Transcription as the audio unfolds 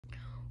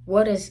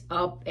What is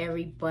up,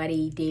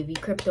 everybody? Davy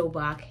Crypto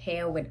back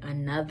here with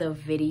another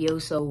video.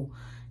 So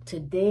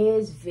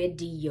today's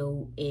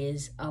video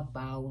is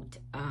about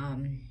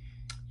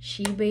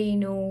Shiba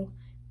Inu,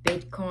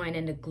 Bitcoin,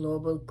 and the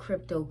global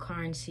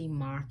cryptocurrency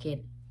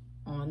market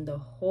on the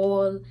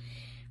whole.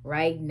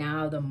 Right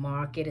now the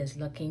market is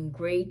looking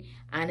great,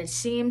 and it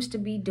seems to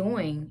be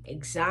doing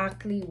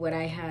exactly what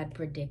I had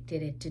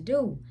predicted it to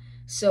do.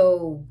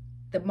 So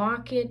the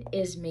market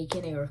is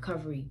making a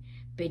recovery.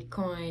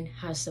 Bitcoin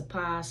has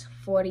surpassed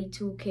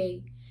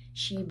 42K.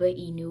 Shiba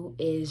Inu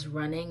is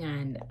running,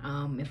 and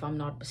if I'm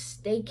not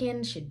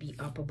mistaken, should be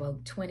up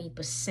about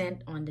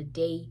 20% on the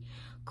day.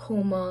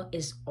 Kuma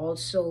is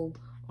also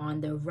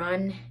on the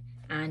run,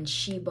 and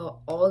Shiba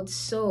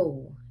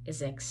also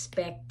is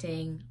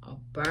expecting a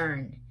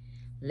burn.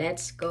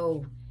 Let's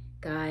go,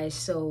 guys.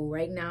 So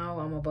right now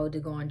I'm about to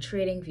go on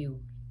TradingView.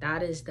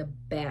 That is the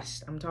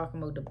best. I'm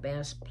talking about the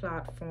best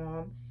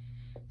platform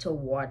to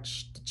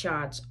watch the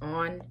charts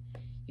on.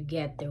 You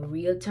get the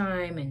real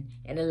time, and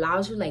it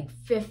allows you like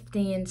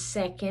 15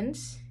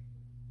 seconds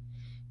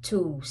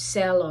to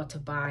sell or to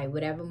buy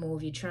whatever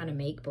move you're trying to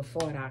make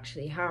before it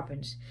actually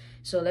happens.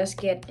 So let's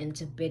get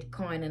into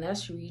Bitcoin and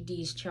let's read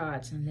these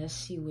charts and let's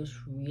see what's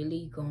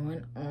really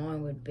going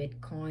on with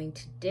Bitcoin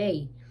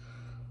today.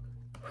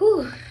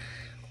 Whew.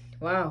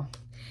 Wow.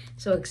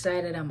 So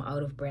excited. I'm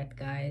out of breath,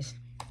 guys.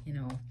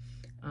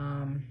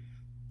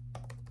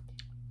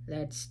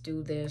 Let's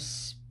do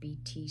this.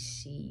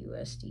 BTC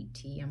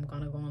USDT. I'm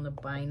gonna go on the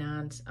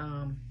Binance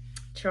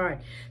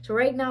chart. So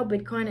right now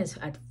Bitcoin is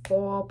at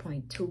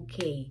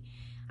 4.2K.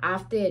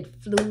 After it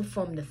flew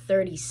from the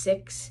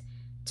 36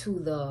 to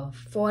the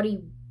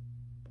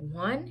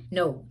 41,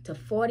 no, to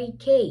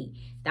 40K.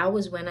 That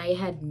was when I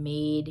had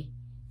made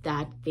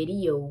that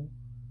video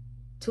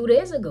 2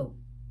 days ago.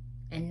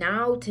 And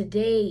now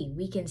today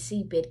we can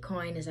see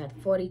Bitcoin is at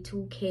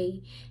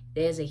 42K.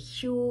 There's a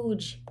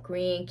huge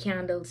green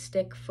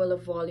candlestick full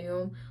of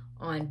volume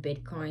on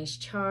Bitcoin's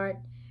chart.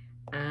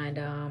 And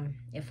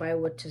if I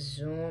were to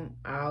zoom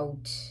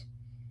out,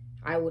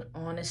 I would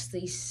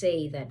honestly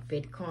say that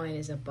Bitcoin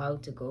is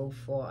about to go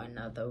for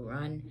another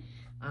run.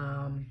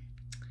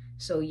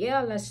 So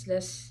yeah,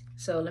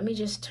 let me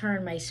just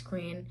turn my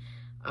screen.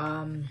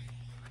 Let's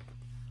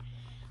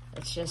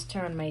just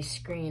turn my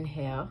screen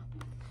here,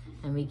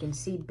 and we can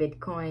see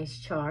Bitcoin's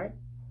chart.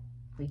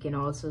 We can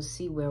also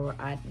see where we're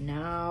at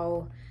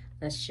now.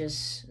 Let's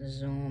just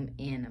zoom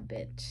in a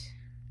bit.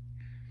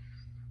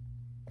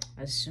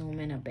 Let's zoom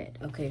in a bit.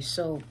 Okay,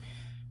 so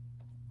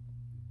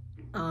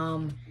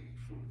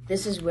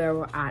this is where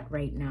we're at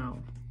right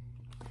now.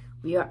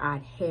 We are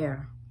at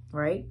here,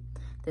 right?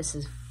 This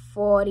is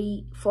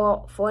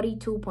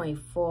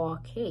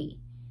 42.4K,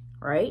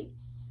 right?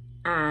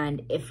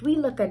 And if we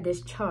look at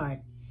this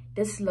chart,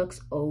 this looks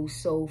oh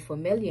so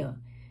familiar.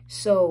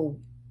 So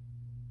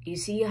you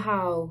see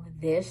how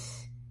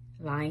this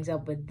lines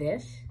up with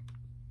this?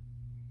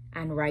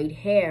 And right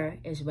here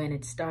is when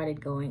it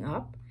started going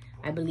up.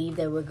 I believe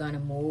that we're going to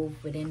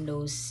move within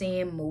those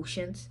same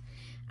motions.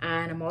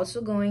 And I'm also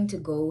going to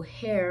go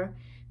here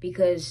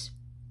because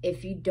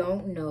if you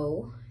don't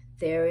know,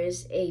 there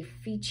is a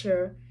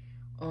feature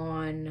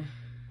on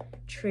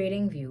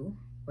TradingView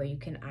where you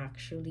can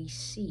actually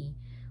see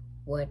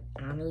what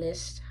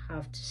analysts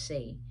have to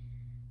say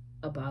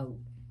about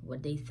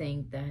what they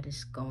think that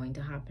is going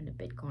to happen to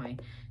Bitcoin.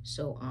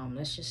 So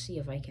let's just see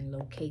if I can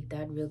locate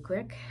that real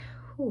quick.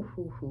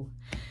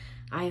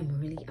 I am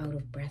really out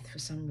of breath for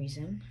some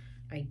reason.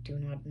 I do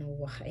not know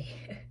why.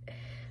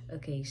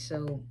 Okay,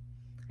 so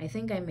I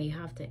think I may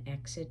have to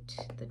exit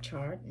the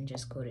chart and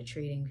just go to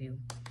TradingView.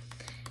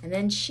 And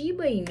then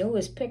Shiba Inu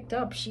is picked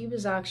up. She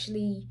was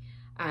actually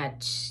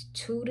at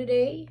 2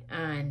 today,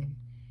 and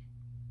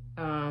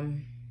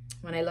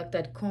when I looked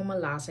at Kuma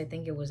last, I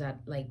think it was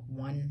at like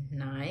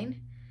 1.9.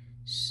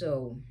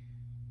 So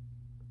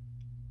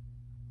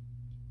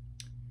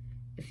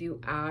if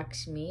you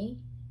ask me,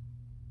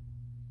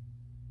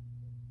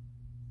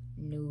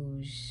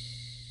 news,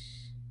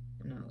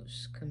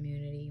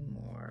 community,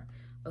 more.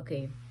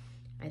 Okay,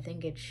 I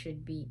think it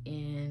should be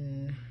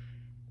in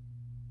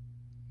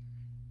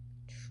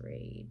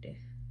trade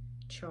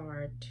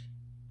chart.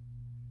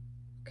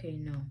 Okay,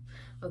 no.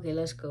 Okay,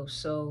 let's go.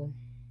 So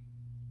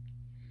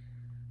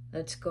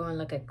let's go and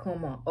look at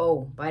Kuma.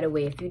 Oh, by the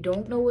way, if you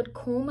don't know what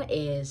Kuma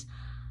is,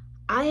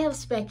 I have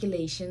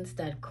speculations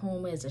that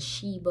Kuma is a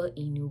Shiba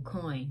Inu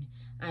coin.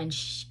 And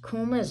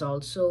Kuma is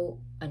also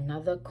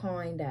another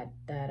coin that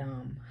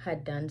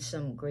had done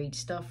some great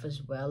stuff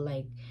as well.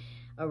 Like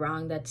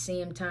around that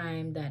same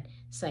time that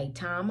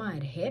Saitama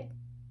had hit.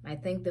 I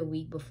think the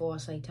week before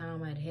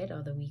Saitama had hit,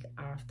 or the week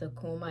after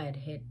Kuma had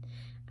hit.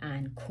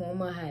 And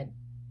Kuma had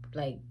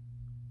like,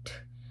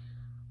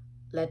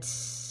 let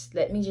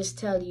me just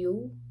tell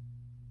you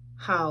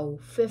how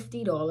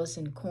 $50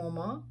 in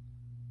Kuma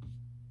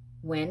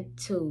went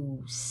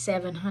to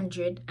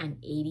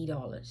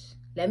 $780.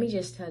 Let me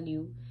just tell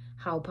you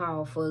how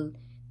powerful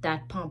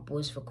that pump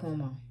was for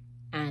Kuma.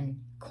 And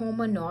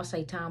Kuma nor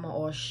Saitama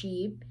or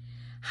Shiba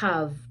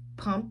have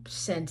pumped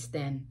since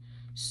then.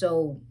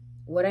 So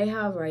what I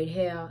have right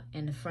here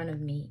in front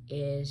of me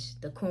is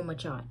the Kuma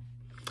chart.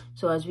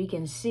 So as we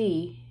can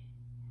see,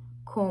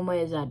 Kuma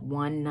is at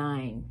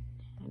 1.9.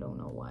 I don't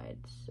know why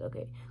it's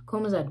okay.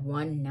 Kuma's at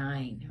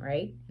 1.9,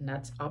 right? And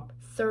that's up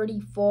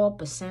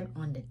 34%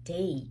 on the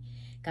day.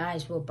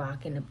 Guys, we're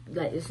back in the,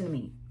 like, listen to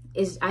me.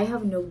 I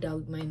have no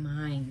doubt in my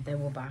mind that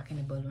we're back in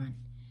the bull run.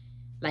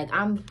 Like,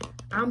 I'm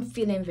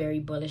feeling very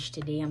bullish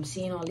today. I'm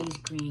seeing all these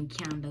green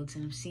candles,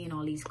 and I'm seeing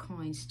all these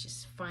coins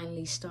just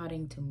finally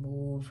starting to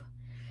move.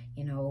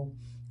 You know,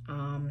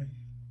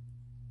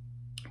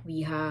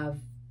 we have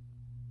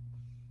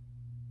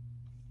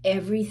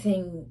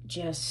everything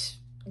just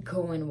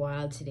going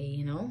wild today,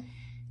 you know.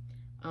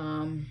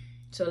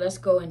 So let's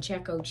go and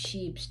check out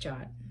Sheep's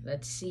chart.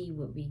 Let's see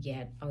what we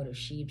get out of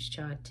Sheep's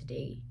chart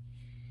today.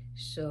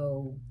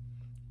 So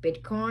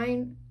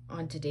Bitcoin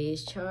on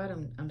today's chart,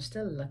 I'm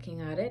still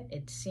looking at it.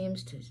 It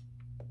seems to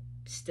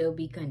still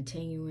be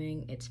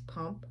continuing its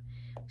pump,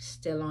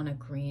 still on a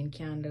green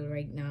candle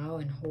right now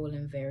and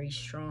holding very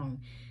strong.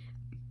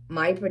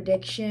 My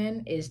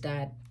prediction is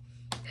that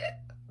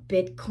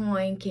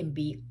Bitcoin can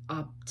be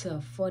up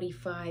to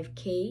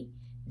 45K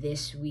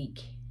this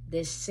week.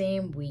 This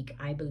same week,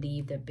 I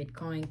believe that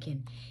Bitcoin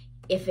can,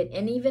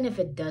 even if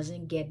it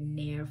doesn't get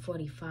near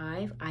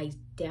 45, I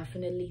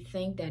definitely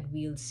think that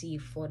we'll see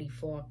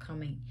 44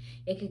 coming.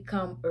 It could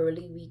come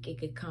early week, it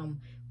could come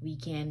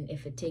weekend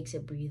if it takes a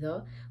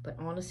breather. But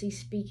honestly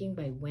speaking,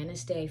 by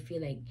Wednesday, I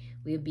feel like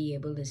we'll be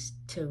able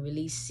to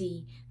really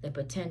see the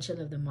potential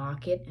of the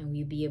market, and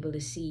we'll be able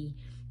to see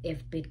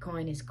if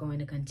Bitcoin is going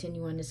to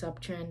continue on this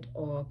uptrend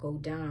or go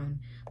down.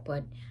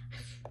 But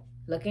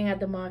looking at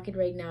the market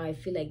right now, I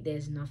feel like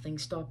there's nothing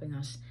stopping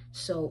us.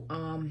 So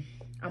I'm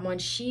on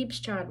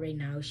Sheep's chart right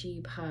now.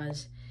 Sheep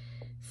has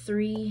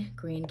 3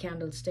 green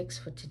candlesticks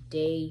for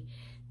today.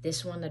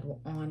 This one that we're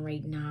on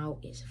right now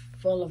is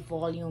full of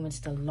volume. It's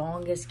the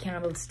longest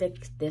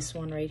candlestick. This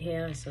one right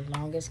here is the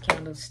longest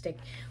candlestick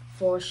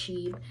for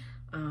Sheep.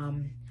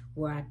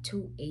 We're at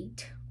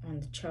 2.8 on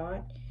the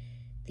chart.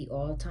 The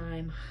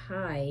all-time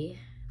high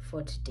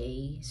for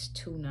today is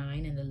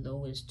 2.9 and the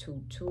low is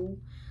 2.2.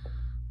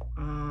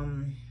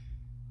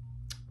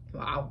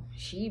 Wow,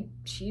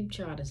 sheep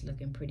chart is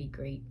looking pretty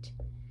great.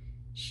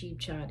 Sheep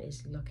chart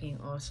is looking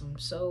awesome.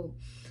 So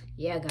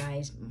yeah,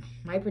 guys,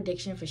 my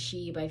prediction for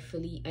Sheep, I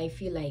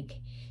feel like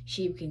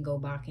Sheep can go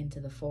back into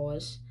the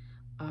 4s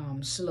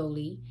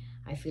slowly.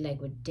 I feel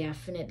like we're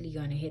definitely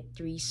gonna hit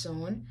 3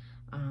 soon.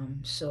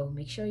 So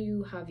make sure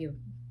you have your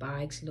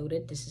bags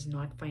loaded. This is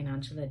not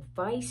financial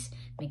advice.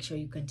 Make sure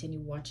you continue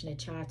watching the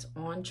charts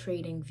on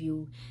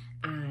TradingView,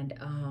 and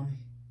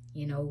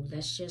you know,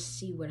 let's just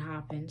see what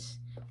happens.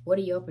 What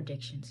are your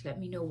predictions? Let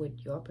me know what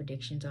your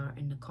predictions are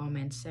in the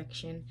comments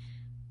section.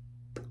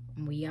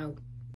 We out.